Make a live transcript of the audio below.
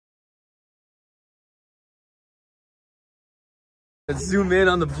Let's zoom in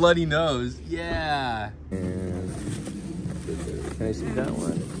on the bloody nose. Yeah. And can I see that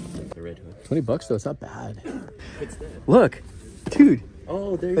one? The red hood. 20 bucks though, it's not bad. What's that? Look, dude.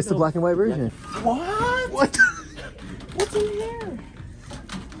 Oh, there you go. It's the black and white version. What? What? What's in here?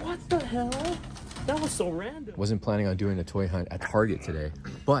 What the hell? That was so random. Wasn't planning on doing a toy hunt at Target today,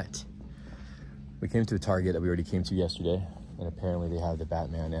 but we came to a Target that we already came to yesterday, and apparently they have the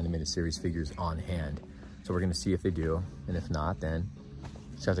Batman animated series figures on hand. So we're gonna see if they do, and if not, then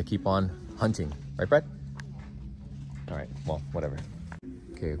just have to keep on hunting. Right, Brett? All right, well, whatever.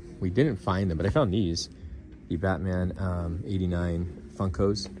 Okay, we didn't find them, but I found these. The Batman 89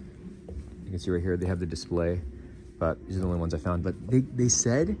 Funkos. You can see right here, they have the display, but these are the only ones I found. But they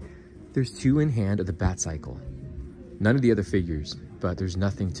said there's 2 in hand of the Bat Cycle. None of the other figures, but there's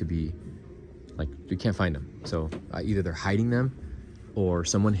nothing to be, like, we can't find them. So either they're hiding them, or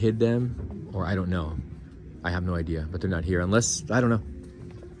someone hid them, or I don't know. I have no idea, but they're not here unless, I don't know.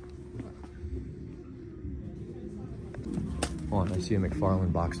 Hold on, I see a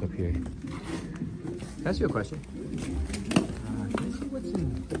Mcfarlane box up here. Can I ask you a question? Can I see what's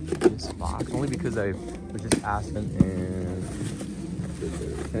in this box? Only because I was just asking, and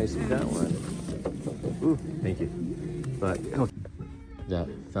can I see that one? Ooh, thank you. But, oh, that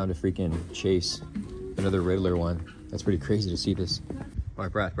found a freaking Chase, another Riddler one. That's pretty crazy to see this. All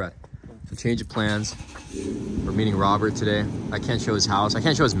right, Brad. So change of plans. We're meeting Robert today. I can't show his house. I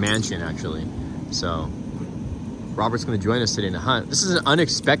can't show his mansion, actually. So Robert's gonna join us today in a hunt. This is an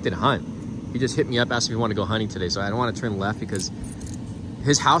unexpected hunt. He just hit me up, asked if we want to go hunting today. So I don't want to turn left because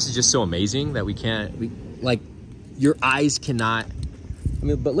his house is just so amazing that we like, your eyes cannot, I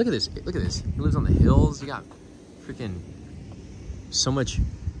mean, but look at this. Look at this. He lives on the hills. You got freaking so much.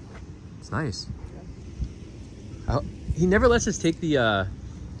 It's nice. He never lets us take the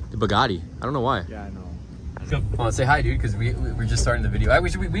Bugatti. I don't know why. Yeah, I know. Hold on, say hi, dude, because we're just starting the video.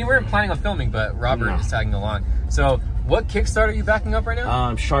 We weren't planning on filming, but Robert is tagging along. So, what Kickstarter are you backing up right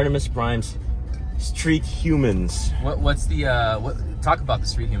now? Shartimus Prime's Street Humans. What's the talk about the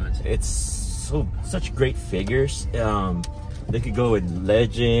Street Humans? It's such great figures. They could go with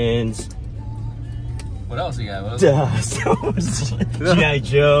Legends. What else you got? G.I.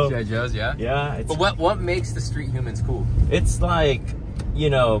 Joe. G.I. Joe's, yeah. Yeah. But what makes the Street Humans cool? It's like, you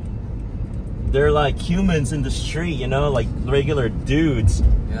know, they're like humans in the street, you know, like regular dudes.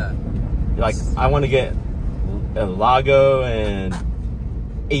 Yeah. Like, I want to get a Lago and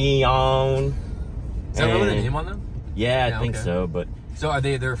Eon. Is that really the name on them? Yeah, I think so. But so are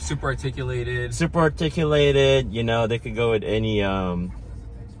they're super articulated? Super articulated, you know, they could go with any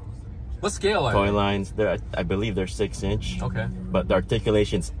what scale are toy they? lines. I believe they're 6-inch. Okay. But the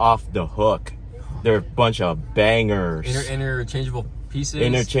articulation's off the hook. They're a bunch of bangers. Interchangeable pieces?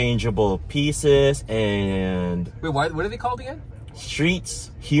 Interchangeable pieces. And wait, what are they called again? Streets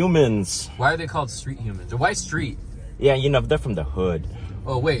Humans. Why are they called Street Humans? Or why street? Yeah, you know, they're from the hood.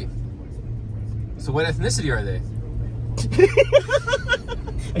 Oh, wait. So what ethnicity are they?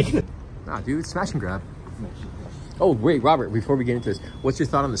 Nah, dude, smash and grab. Oh, wait, Robert, before we get into this, what's your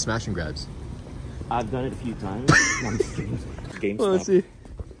thought on the smash and grabs? I've done it a few times. GameStop. Well, let's see.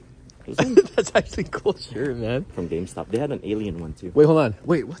 That's actually cool shirt, man. From GameStop. They had an alien one, too. Wait, hold on.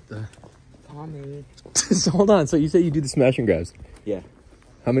 Wait, what the? Tommy. So hold on. So you say you do the smash and grabs? Yeah.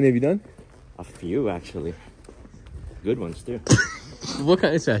 How many have you done? A few, actually. Good ones, too. What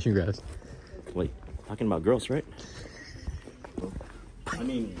kind of smash and grabs? Wait, talking about girls, right? Well, I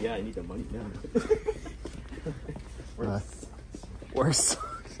mean, yeah, I need the money now. Worse.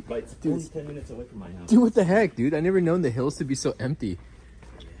 But it's only 10 minutes away from my house. Dude, what the heck, dude? I never known the hills to be so empty.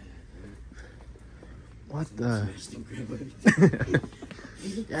 What the?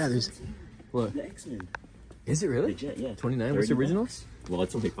 Yeah, there's. What? The X-Men. Is it really? Legit, yeah. 29. What's the original? Well,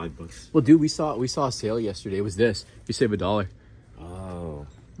 it's only $5. Well, dude, we saw a sale yesterday. It was this. You save $1. Oh. What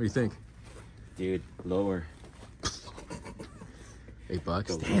do you think? Dude, lower.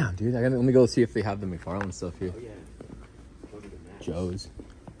 $8. Damn, dude. Let me go see if they have the Mcfarlane stuff here. Oh, yeah. Joe's.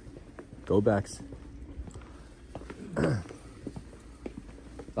 Go backs.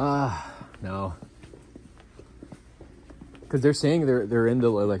 No. Because they're saying they're in the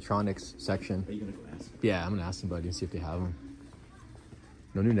electronics section. Are you gonna go ask? Yeah, I'm gonna ask somebody and see if they have them.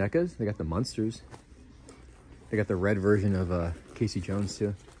 No new NECAs? They got the Monsters. They got the red version of Casey Jones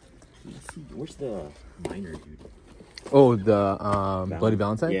too. Where's the minor dude? Oh, the Bloody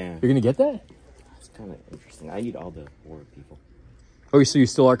Valentine? Yeah. You're gonna get that? It's kind of interesting. I need all the horror people. Oh, so you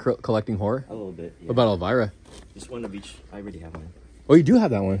still are collecting horror? A little bit, yeah. What about Elvira? Just one of each. I already have one. Oh, you do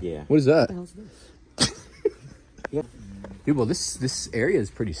have that one? Yeah. What is that? What the hell's this? Yeah. Dude, well, this area is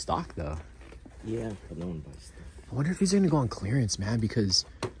pretty stocked, though. Yeah, but no one buys stuff. I wonder if these are gonna go on clearance, man, because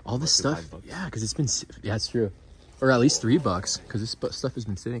all this stuff. $5. Yeah, because it's been. Yeah, it's true. Or at least $3, because this stuff has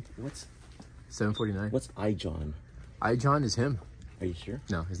been sitting. What's $7.49. What's iJohn? iJohn is him. Are you sure?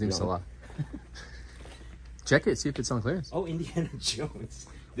 No, his name's Salah. Check it, see if it's on clearance. Oh, Indiana Jones.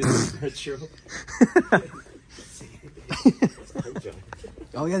 This is retro.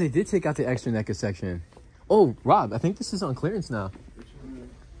 Oh yeah, they did take out the extra NECA section. Oh, Rob, I think this is on clearance now.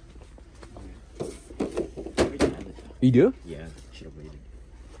 You do? Yeah, should have waited.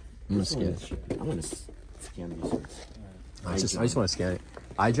 I'm gonna scan it. I want to scan these ones. I just want to scan it.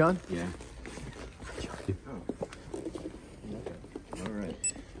 iJohn? Yeah. All right.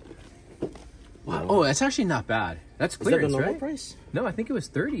 Wow. Oh, that's actually not bad. That's clearance, is that the normal right? price? No, I think it was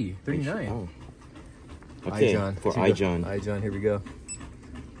 30, 39. Oh. Okay, iJohn. for iJohn. iJohn, here we go.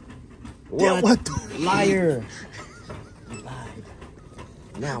 What? Yeah, what the? Liar. You lied.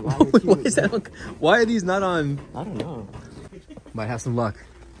 Now, why Why are these not on? I don't know. Might have some luck.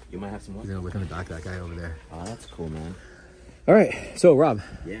 You might have some more. He's gonna look in the back of that guy over there. Oh, that's cool, man. All right, so Rob.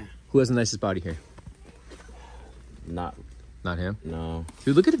 Yeah. Who has the nicest body here? Not him. No.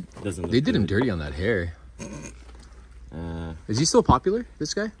 Dude, look at it. Doesn't look They did him good. dirty on that hair. Is he still popular?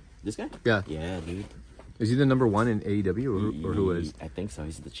 This guy? This guy? Yeah. Yeah, dude. Is he the #1 in AEW or who is? I think so.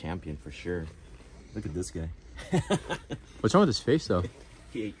 He's the champion for sure. Look at this guy. What's wrong with his face though?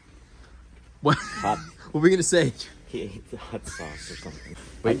 He ate What? hot. What were we gonna say? He ate the hot sauce or something.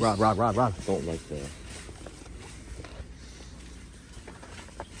 Wait, I Rob. don't like the.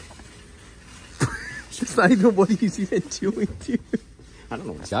 It's not even what he's even doing, dude. I don't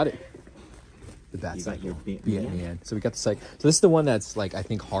know. Got it. The bat You got cycle. your BN. So we got the cycle. So this is the one that's like I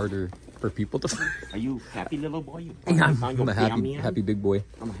think harder for people to. Are you happy, little boy? You Yeah, I'm found your a Batman? happy big boy.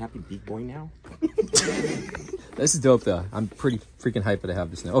 I'm a happy big boy now. This is dope though. I'm pretty freaking hyped that I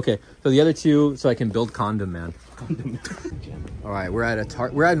have this now. Okay, so the other two, so I can build Condom Man. All right, we're at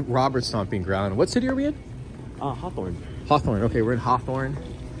Robert's Stomping Ground. What city are we in? Hawthorne. Hawthorne. Okay, we're in Hawthorne.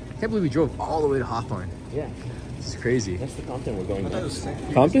 Can't believe we drove all the way to Hawthorne. Yeah. This is crazy. That's the Compton we're going to.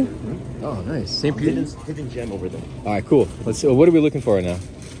 Compton? Mm-hmm. Oh, nice. St. Peter's. Hidden gem over there. All right, cool. Let's see. What are we looking for right now?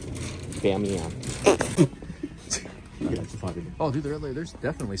 Bamiyan. Oh, dude, there's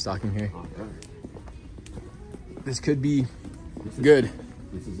definitely stocking here. This could be good.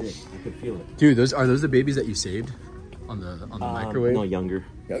 This is it. I could feel it. Dude, are those the babies that you saved on the microwave? No, younger.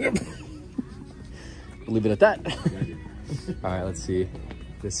 We'll leave it at that. All right, let's see.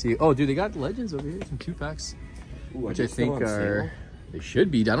 Oh, dude, they got legends over here. Some 2-packs, which I think are. They should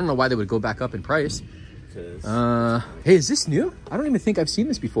be. I don't know why they would go back up in price. Hey, is this new? I don't even think I've seen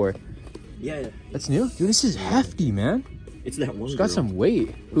this before. Yeah. That's new? Dude, this is hefty, man. It's that one. It's got some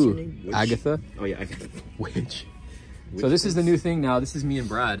weight. What's her Ooh, name? Witch? Agatha. Oh, yeah, Agatha. Witch. So this is the new thing now. This is me and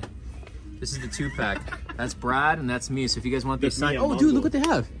Brad. This is the 2-pack. That's Brad and that's me. So if you guys want these signed. Oh, dude, look what they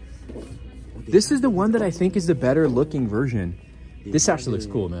have. This is the one that I think is the better looking version. This actually looks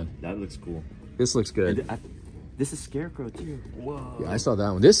cool, man. That looks cool. This looks good. This is Scarecrow too. Whoa. Yeah, I saw that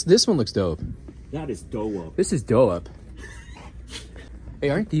one. This one looks dope. That is dope. This is dope. Hey,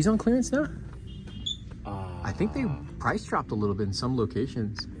 aren't these on clearance now? I think they price dropped a little bit in some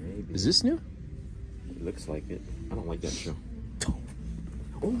locations. Maybe. Is this new? It looks like it. I don't like that show.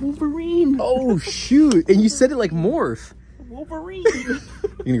 Oh, Wolverine! Oh, shoot. And you said it like Morph. Wolverine! You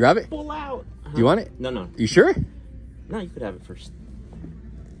gonna grab it? Pull out! Do you want it? No. You sure? No, you could have it first.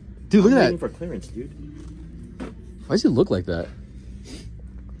 Dude, look I'm at waiting that. for clearance, dude. Why does it look like that?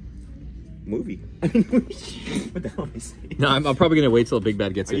 Movie. I mean, what the hell am I saying? No, I'm probably gonna wait till Big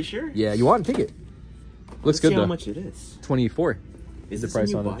Bad gets it. Are you sure? Yeah, you want to take it? Looks Let's good see though. how much it is. 24. Is the this price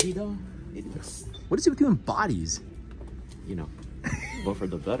a new on it. body though? It looks, What is it with doing bodies? you know, buffer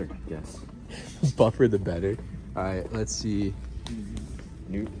the better, yes. Buffer the better. All right, let's see.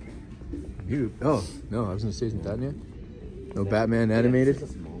 New. Oh no, I was gonna say isn't that new? No Batman animated. This is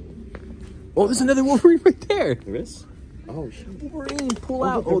a small one. Oh, there's another Wolverine right there. There is? Oh, shit. Wolverine, pull Oh,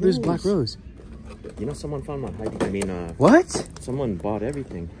 out. look, Oh, the there's Rose. Black Rose. You know, someone found my hiding. I mean, What? someone bought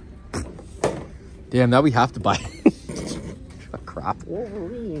everything. Damn, now we have to buy. Oh, crap.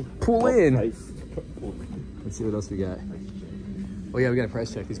 Wolverine. Pull in. Price. Let's see what else we got. Oh yeah, we gotta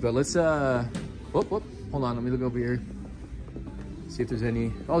price check these, but let's whoop. Hold on, let me look over here. See if there's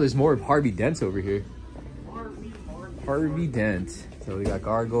any. Oh, there's more of Harvey Dent's over here. Harvey Dent. So we got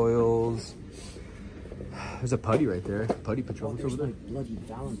gargoyles. There's a putty right there. Putty patrol. There's my bloody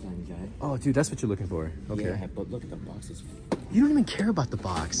Valentine guy. Oh, dude, that's what you're looking for. Okay. Yeah, but look at the boxes. You don't even care about the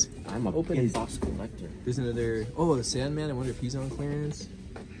box. I'm a Open big his- box collector. There's another. Oh, the Sandman. I wonder if he's on clearance.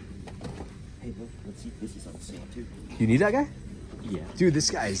 Hey, look, let's see if this is on sale too. You need that guy? Yeah. Dude, this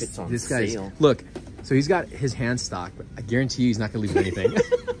guy's. It's on This guy's. sale. Look, So he's got his hand stock, but I guarantee you he's not gonna leave with anything.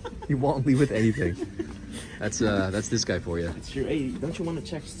 He won't leave with anything. That's this guy for you. It's true. Hey, don't you want to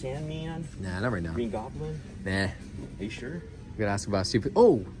check Sandman? Nah, not right now. Green Goblin? Nah. Are you sure? We gotta ask about stupid.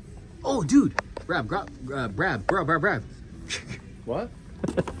 Oh, dude, Brab. What?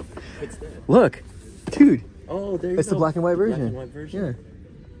 What's that? Look, dude. Oh, there you go. It's the black and white version. Black and white version. Yeah.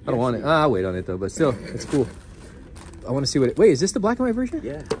 I don't want it. I'll wait on it though, but still, it's cool. I want to see what it. Wait, is this the black and white version?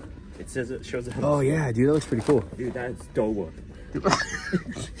 Yeah. It says it shows it. Oh yeah, dude, that looks pretty cool. Dude, that's dope.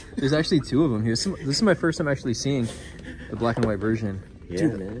 There's actually 2 of them here. This is my first time actually seeing the black and white version. Yeah,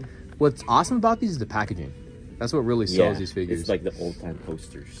 dude, man. What's awesome about these is the packaging. That's what really sells these figures. It's like the old time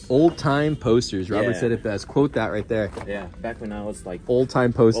posters. Old time posters. Robert said it best. Quote that right there. Yeah, back when I was like old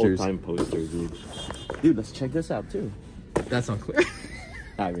time posters. Old time posters, dude. Dude, let's check this out too. That's unclear.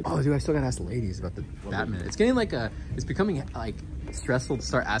 Oh, dude, I still gotta ask the ladies about the Batman. It's getting like it's becoming like stressful to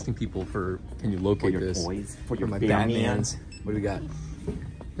start asking people for, can you locate this? Toys, for your my Batman. Batmans. What do we got?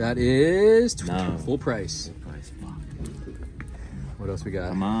 That is full price. Full price. Fuck. What else we got?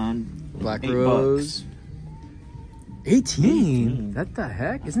 Come on. Black $8. Rose. 18? What the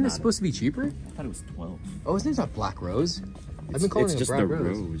heck? Isn't it supposed to be cheaper? I thought it was 12. Oh, his name's not Black Rose. I've been calling it Black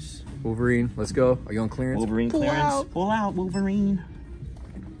Rose. Wolverine, let's go. Are you on clearance? Wolverine clearance. Pull out, Wolverine.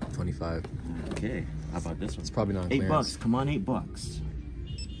 25. Okay. How about this one? It's probably not on clearance. $8. Come on, $8.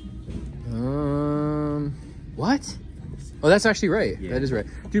 What? Oh, that's actually right. Yeah. That is right.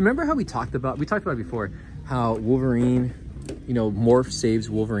 Do you remember how we talked about it before, how Wolverine, you know, Morph saves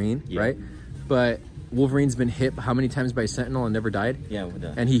Wolverine, right? But Wolverine's been hit how many times by a Sentinel and never died? Yeah, with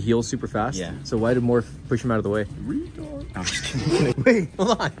that. And he heals super fast? Yeah. So why did Morph push him out of the way? Retard. I'm just kidding. Wait,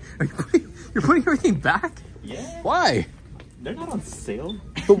 hold on. You're putting everything back? Yeah. Why? They're not on sale.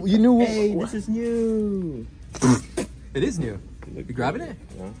 But you knew. Hey, this is new. It is new. You grabbing it?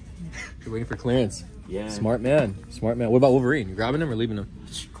 Yeah. You're waiting for clearance. Yeah. Smart man. Smart man. What about Wolverine? You grabbing him or leaving him?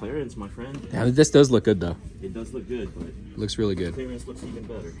 Clearance, my friend. Damn, this does look good though. It does look good, but it looks really good. Clearance looks even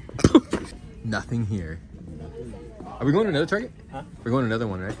better. Nothing here. Are we going to another Target? Huh? We're going to another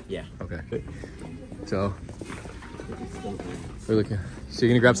one, right? Yeah. Okay. So we're looking. So you're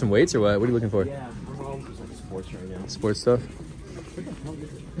gonna grab some weights or what? What are you looking for? Yeah, I'm home for some sports right now. Sports stuff.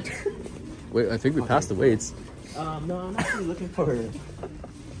 Wait, I think we passed the weights. No, I'm actually looking for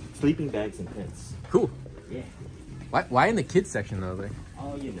sleeping bags and pins. Cool. Yeah. Why in the kids section though? Like,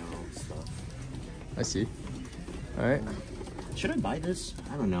 Oh, you know, stuff. I see. All right. Should I buy this?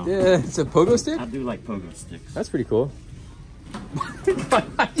 I don't know. Yeah, it's a pogo stick. I do like pogo sticks. That's pretty cool.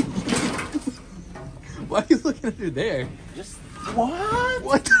 Why are you looking through there? Just what?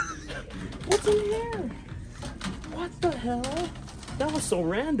 What? What's in here? What the hell? That was so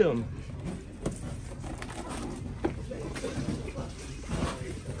random.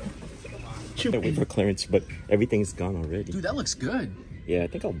 I wait for clearance, but everything's gone already. Dude, that looks good. Yeah, I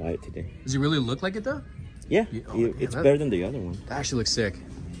think I'll buy it today. Does it really look like it though? Yeah, Oh, it's better than the other one. That actually looks sick.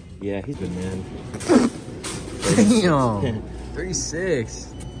 Yeah, he's good, man. Damn.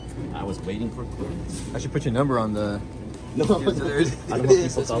 36. I was waiting for clearance. I should put your number on the. No, I don't want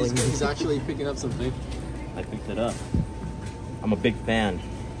people calling me. He's actually picking up something. I picked it up. I'm a big fan.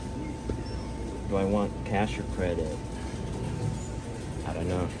 Do I want cash or credit? I don't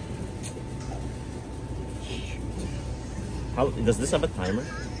know. How does this have a timer?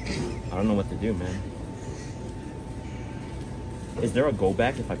 I don't know what to do, man. Is there a go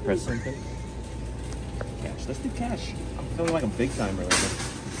back if I press something? Cash. Let's do cash. I'm feeling like a big timer right now.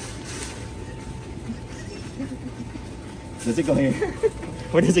 Does it go here?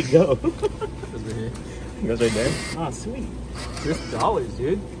 Where does it go? It goes right there? Ah, oh, sweet. $6,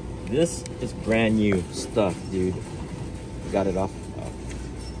 dude. This is brand new stuff, dude. I got it off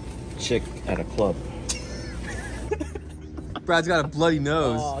a chick at a club. Brad's got a bloody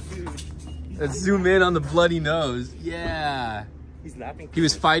nose. Oh, dude. Let's zoom in on the bloody nose. Yeah. He's laughing. He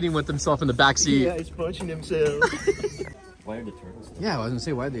was fighting with himself in the back seat. Yeah, he's punching himself. Why are the turtles there? Yeah, I was gonna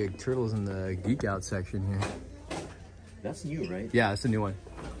say, why are the turtles in the geek out section here? That's new, right? Yeah, it's a new one.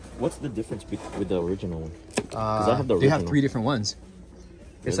 What's the difference with the original one? I have the they original. have 3 different ones.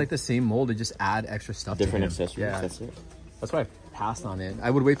 It's Really? like the same mold, they just add extra stuff Different to him. accessories, Yeah. that's it? That's why I passed on it.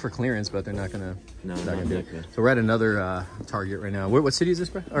 I would wait for clearance, but they're not gonna, No, not not gonna do it. exactly. So we're at another Target right now. What city is this,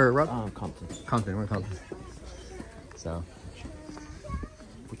 Brad? Or Rob? Compton. Compton, we're in Compton. So.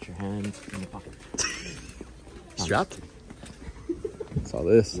 Put your hands in the pocket. Strapped? That's all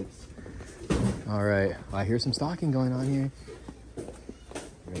this. All right, well, I hear some stocking going on here.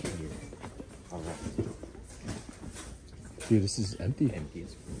 Right here. All right. Dude, this is empty. Empty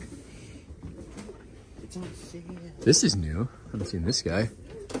as fuck. It's on sale. This is new. I haven't seen this guy.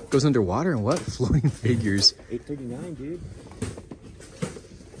 Goes underwater and what? Floating figures. 839, dude.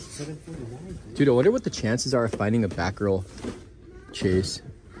 749. Dude, I wonder what the chances are of finding a Batgirl chase.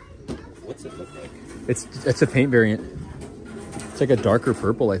 What's it look like? It's a paint variant. It's like a darker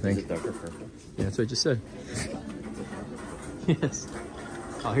purple, I think. Is it darker purple? Yeah, that's what I just said. Yes.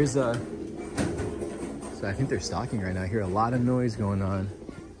 Oh, here's so I think they're stalking right now. I hear a lot of noise going on.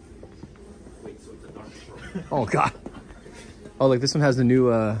 Wait, so it's a dark purple. Oh god. Oh, like this one has the new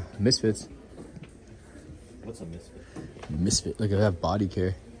Misfits. What's a misfit? Misfit, like they have body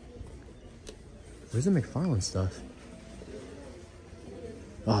care. Where's the Mcfarlane stuff?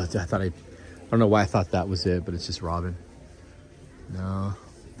 Oh, I don't know why I thought that was it, but it's just Robin. No.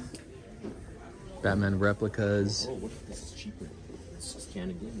 Batman replicas. Oh, what if this is cheaper? It's just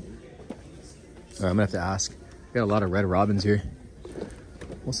Canada, dude. All right, I'm gonna have to ask. We got a lot of Red Robins here.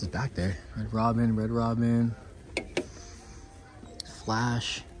 What else is back there? Red Robin,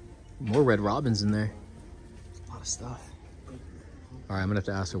 Flash. More Red Robins in there. A lot of stuff. All right, I'm gonna have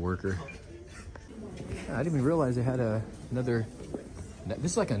to ask a worker. I didn't even realize they had another.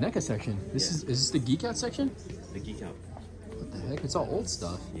 This is like a NECA section. Is this the Geek Out section? The Geek Out. What the heck? It's all old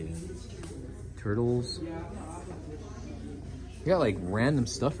stuff. Yeah. Turtles. You got like random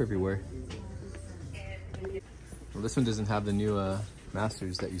stuff everywhere. Well, this one doesn't have the new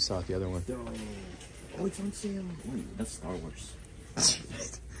Masters that you saw at the other one. Oh, it's on sale. Wait, that's Star Wars.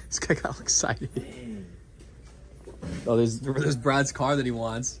 This guy got all excited. Dang. Oh, there's Brad's car that he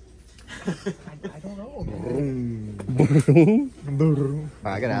wants. I don't know. All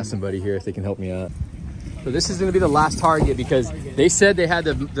right, I gotta ask somebody here if they can help me out. So this is gonna be the last Target because they said they had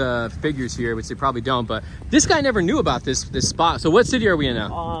the figures here, which they probably don't. But this guy never knew about this spot. So what city are we in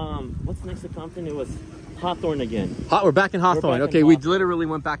now? What's next to Compton? It was Hawthorne again. We're back in Hawthorne. Back in Okay, we Hawthorne. literally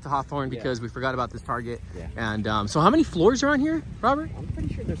went back to Hawthorne because we forgot about this Target. Yeah. And so how many floors are on here, Robert? I'm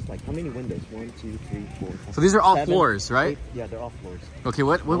pretty sure there's like how many windows? 1, 2, 3, 4, 5. So these are all 7, floors, right? 8. Yeah, they're all floors. Okay,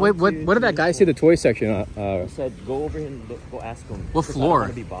 what One, did that guy say the toy section? He said go over and go ask him. What Because floor? I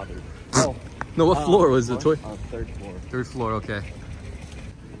don't want to be bothered. Oh, No, what floor was the toy? Third floor. Third floor, okay.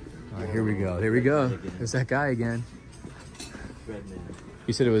 All right, here we go. Here we go. There's that guy again. Red man.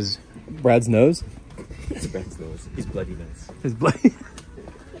 You said it was Brad's nose? It's Brad's nose. He's bloody nose. His bloody.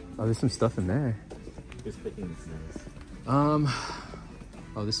 Oh, there's some stuff in there. He's picking his nose.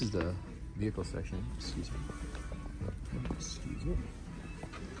 Oh, this is the vehicle section. Excuse me. Excuse me.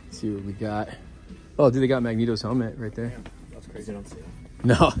 Let's see what we got. Oh, dude, they got Magneto's helmet right there. That's crazy. Don't say that.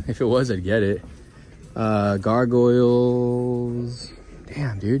 No, if it was, I'd get it. Gargoyles.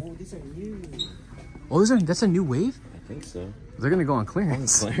 Damn, dude. Oh, these are new. Oh, that's a new wave? I think so. They're gonna go on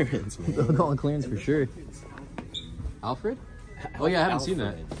clearance. Clarence, man. They'll go on clearance for sure. Alfred? Oh yeah, I haven't seen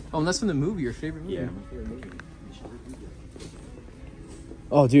that. Oh, and that's from the movie, your favorite movie. Yeah, my favorite movie. You should review that.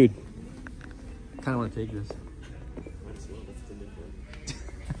 Oh, dude. Kind of want to take this. Might as well. That's the new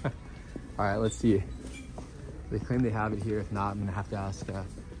one. All right, let's see. They claim they have it here. If not, I'm gonna have to ask one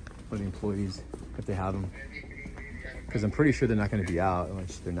of the employees if they have them. Because I'm pretty sure they're not gonna be out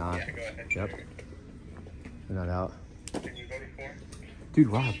unless they're not. Yep. They're not out. Dude,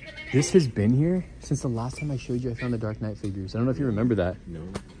 Rob, this has been here since the last time I showed you I found the Dark Knight figures. I don't know if you remember that. No.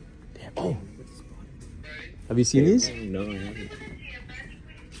 Damn. Oh. Have you seen these? No, I haven't.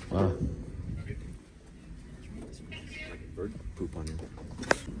 Wow. Like bird poop on him.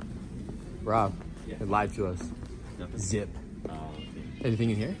 Rob, Yeah. they lied to us. Nothing. Zip. Okay.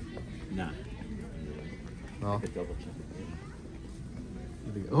 Anything in here? Nah. Well, I could double check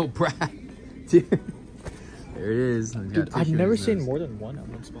it. oh, Brad. Dude. There it is. He's got Dude, a I've tissue in never his seen nose. more than one at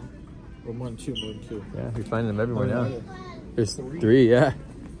one spot. Or more than two, Yeah, you're finding them everywhere Oh, now. yeah. There's three, yeah.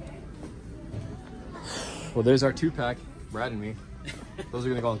 Well, there's our 2-pack, Brad and me. Those are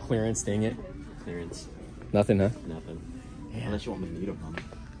gonna go on clearance, dang it. Clearance. Nothing, huh? Nothing. Yeah. Unless you want me to eat them.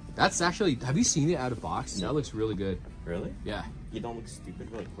 That's actually, have you seen it out of box? No. That looks really good. Really? Yeah. You don't look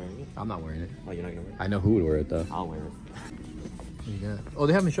stupid like wearing it? I'm not wearing it. Oh, you're not gonna wear it? I know who would wear it though. I'll wear it. Yeah. Oh,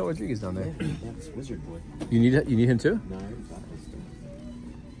 they have Michelle Rodriguez down there. Yeah, this wizard boy. You need him too? No, I already got this stuff.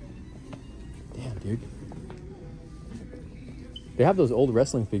 Damn, dude. They have those old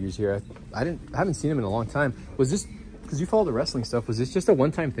wrestling figures here. I haven't seen them in a long time. Was this, because you follow the wrestling stuff, was this just a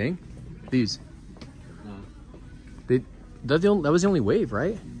one-time thing? These. No. That was the only wave,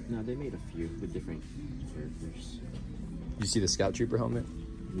 right? No, they made a few with different characters. You see the Scout Trooper helmet?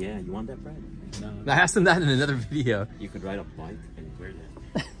 Yeah, you want that, Brad? No. I asked him that in another video. You could ride a bike and wear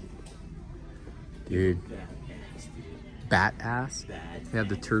that. Dude, Badass, dude. bat ass. Bad. They have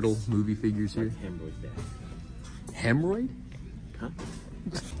the turtle movie figures here. Like hemorrhoid bad. Hemorrhoid? Huh?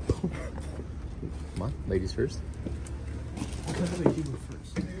 Come on, ladies first.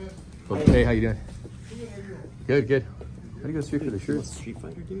 Hey, how you doing? Good, good. How do you go straight for the shirts? Street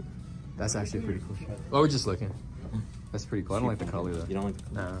Fighter, dude? That's actually pretty cool. Oh, we're just looking. That's pretty cool. I don't like the color though. You don't like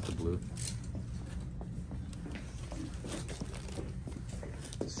the color? Nah, the blue.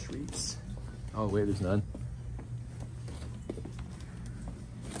 Streets. Oh wait, there's none.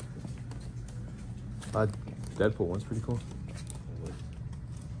 Deadpool one's pretty cool.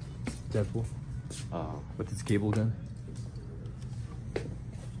 Deadpool. Oh. With his cable gun.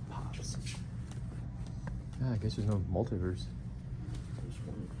 Pops. Yeah, I guess there's no multiverse.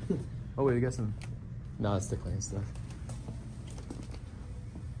 Oh wait, I got some. No, it's the clan stuff.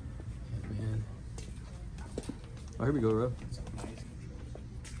 Yeah, man. Oh, here we go, Rob.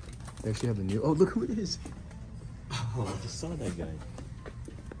 They actually have the new. Oh, look who it is. Oh, I just saw that guy.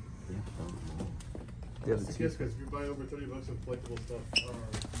 Yeah, the Yes, guys, if you buy over $30 of collectible stuff, you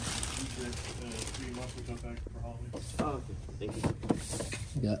get 3 monthly stuff back for Halloween. Oh, okay. Thank you.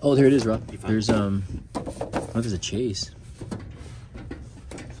 Yeah. Oh, there it is, Rob. You found There's oh, there's a chase.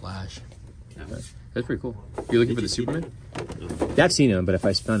 Flash. Yeah. That's pretty cool. You looking for the Superman? Yeah, I've seen him, but if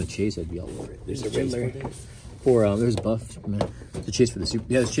I found a chase, I'd be all over it. There's a Riddler. Or there's Buff Superman. The chase for the Super.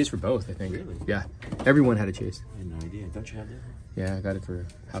 Yeah, there's a chase for both, I think. Really? Yeah. Everyone had a chase. I had no idea. Don't you have that? Yeah, I got it for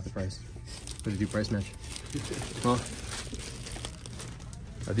half the price. For the price match. Huh?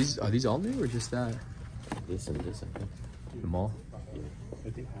 Are these all new or just that? This and this, I think. The mall? Yeah. I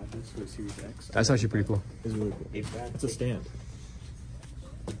think I have this for Series X. That's actually pretty cool. It's really cool. Hey, Brad. It's a stand.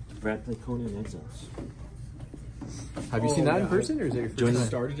 Brad played Conan Exiles. Have you seen that in person or is it your first I time?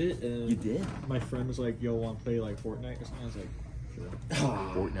 started it and You did? my friend was like, yo, want to play like Fortnite or something? I was like, sure.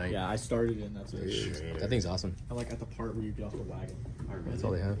 Fortnite. Yeah, I started it and that's it. That thing's awesome. I'm like at the part where you get off the wagon. That's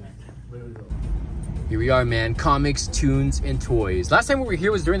all they have. Here we are, man. Comics, tunes, and toys. Last time we were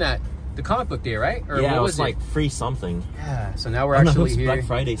here was during the comic book day, right? Or Yeah, what it was was like free something. Yeah. So now we're Oh, no, it actually was here. Black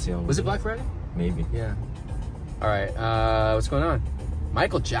Friday sale. Was it Black Friday? Maybe. Yeah. All right. What's going on?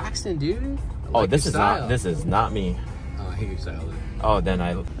 Michael Jackson, dude. Oh, this is not me. Oh, I hate your style. Oh, then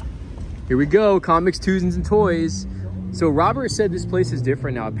I. Here we go. Comics, tunes, and toys. So Robert said this place is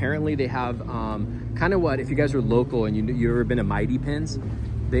different now. Apparently they have kind of what, if you guys are local and you ever been to Mighty Pins,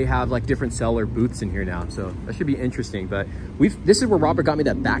 they have like different seller booths in here now. So that should be interesting. But this is where Robert got me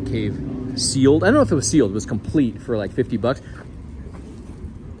that Batcave sealed. I don't know if it was sealed. It was complete for like 50 bucks.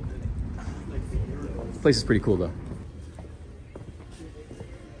 This place is pretty cool though.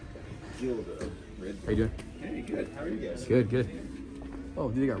 How you doing? Hey, good. How are you guys? Good, good. Oh,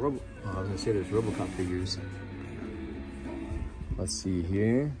 dude, they got I was gonna say there's RoboCop figures. Let's see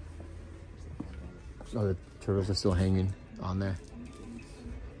here. Oh, the turtles are still hanging on there.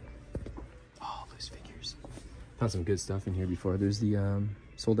 Oh, those figures. Found some good stuff in here before. There's the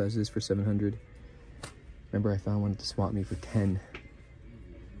sold as is for 700. Remember, I found one at the swap meet for 10.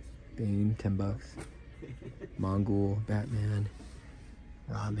 Bane, 10 bucks. Mongol, Batman,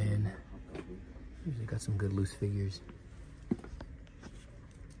 Robin. Usually got some good loose figures.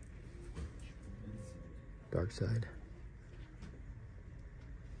 Dark Side.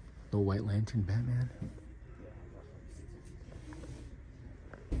 The White Lantern Batman.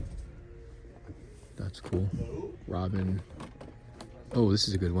 That's cool. Robin. Oh, this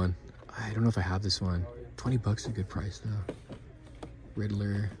is a good one. I don't know if I have this one. 20 bucks is a good price though.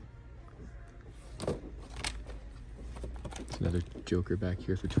 Riddler. There's another Joker back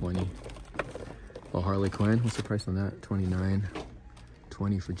here for 20. Oh, Harley Quinn. What's the price on that? 29.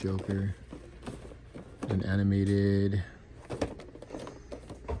 20 for Joker. An animated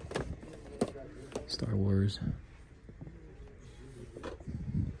Star Wars.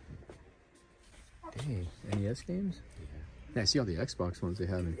 Dang, NES games? Yeah, I see all the Xbox ones they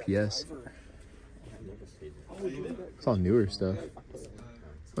have in PS. It's all newer stuff.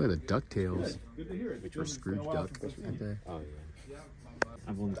 Look at the DuckTales. Or Scrooge Duck right there. Oh, yeah.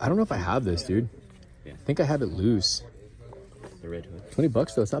 I don't know if I have this, dude. Yeah. I think I have it loose. The Red Hood. 20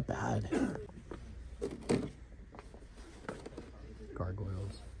 bucks though, it's not bad.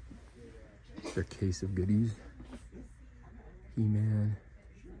 Gargoyles. Their case of goodies. He-Man.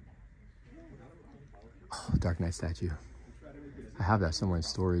 Oh, Dark Knight statue. I have that somewhere in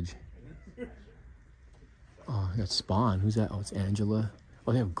storage. Oh, I got Spawn. Who's that? Oh, it's Angela.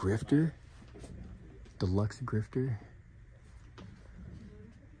 Oh, they have Grifter. Deluxe Grifter.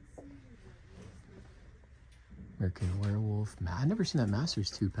 American Werewolf. I've never seen that Masters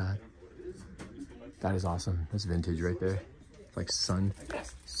 2 pack. That is awesome. That's vintage right there. Like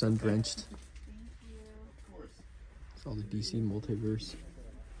sun-drenched. It's all the DC multiverse.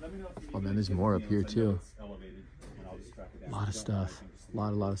 Oh man, there's more up here too. A lot of stuff. A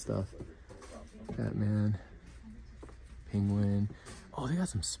lot of stuff. Batman. Penguin. Oh, they got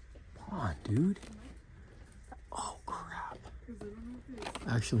some Spawn. Come on, dude. Oh, crap.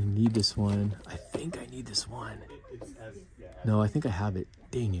 I actually need this one. I think I need this one. No, I think I have it.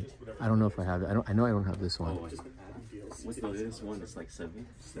 Dang it. I don't know if I have it. I know I don't have this one. What's the latest one? It's like 7.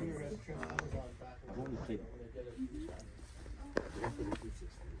 I've only played.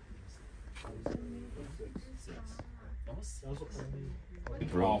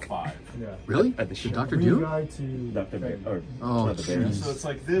 All 5. Yeah. Really? At the The Dr. Doom? Guide to Dr. Bear, or Oh, not the bear. jeez. So it's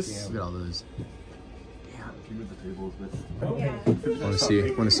like this. Look at all those. If you move the tables with.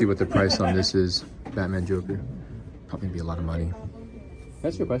 I want to see what the price on this is. Batman Joker. Probably be a lot of money.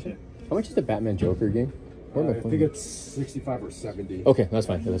 That's your question. How much is the Batman Joker game? I think it's 65 or 70. Okay, that's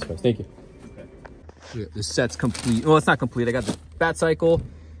fine. That's fine. Thank you. Okay. The set's complete. Well, it's not complete. I got the Bat Cycle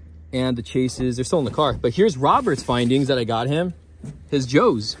and the chases. They're still in the car. But here's Robert's findings that I got him. His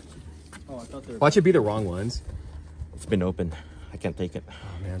Joes. Oh, I thought they were. Watch it be the wrong ones. It's been open. I can't take it.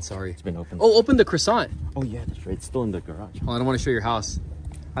 Oh man, sorry. It's been open. Oh, open the croissant. Oh yeah, that's right. It's still in the garage. Oh, I don't want to show your house.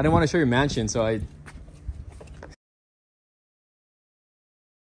 I didn't want to show your mansion, so I